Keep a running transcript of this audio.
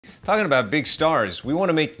Talking about big stars, we want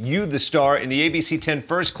to make you the star in the ABC10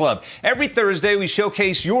 First Club. Every Thursday, we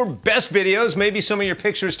showcase your best videos, maybe some of your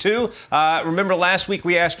pictures too. Remember last week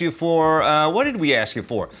we asked you for, what did we ask you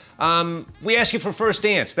for? We asked you for first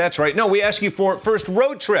dance, that's right. No, we asked you for first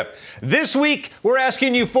road trip. This week, we're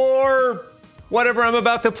asking you for whatever I'm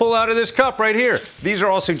about to pull out of this cup right here. These are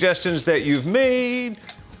all suggestions that you've made.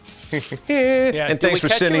 Yeah, and thanks for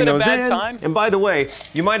sending those in. Time? And by the way,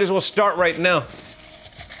 you might as well start right now.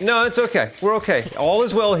 No, it's okay. We're okay. All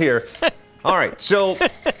is well here. All right, so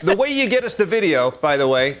the way you get us the video, by the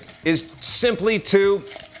way, is simply to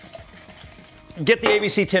get the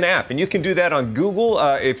ABC10 app. And you can do that on Google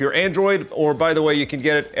if you're Android, or by the way, you can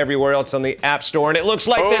get it everywhere else on the App Store. And it looks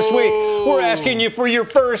like this week, we're asking you for your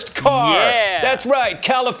first car. Yeah. That's right.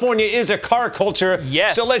 California is a car culture.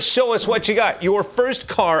 Yes. So let's show us what you got. Your first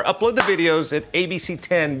car, upload the videos at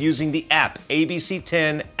ABC10 using the app,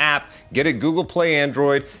 ABC10 app. Get it Google Play,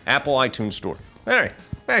 Android, Apple iTunes Store. All right,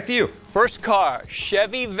 back to you. First car,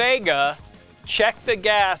 Chevy Vega. Check the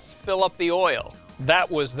gas, fill up the oil.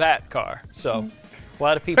 That was that car. So a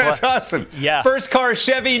lot of people. That's awesome. Yeah. First car,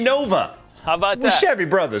 Chevy Nova. How about We're that? Chevy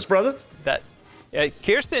brothers, brother. That.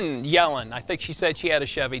 Kirsten yelling. I think she said she had a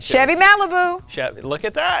Chevy too. Chevy Malibu. Chevy. Look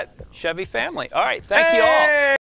at that. Chevy family. All right. Thank you all.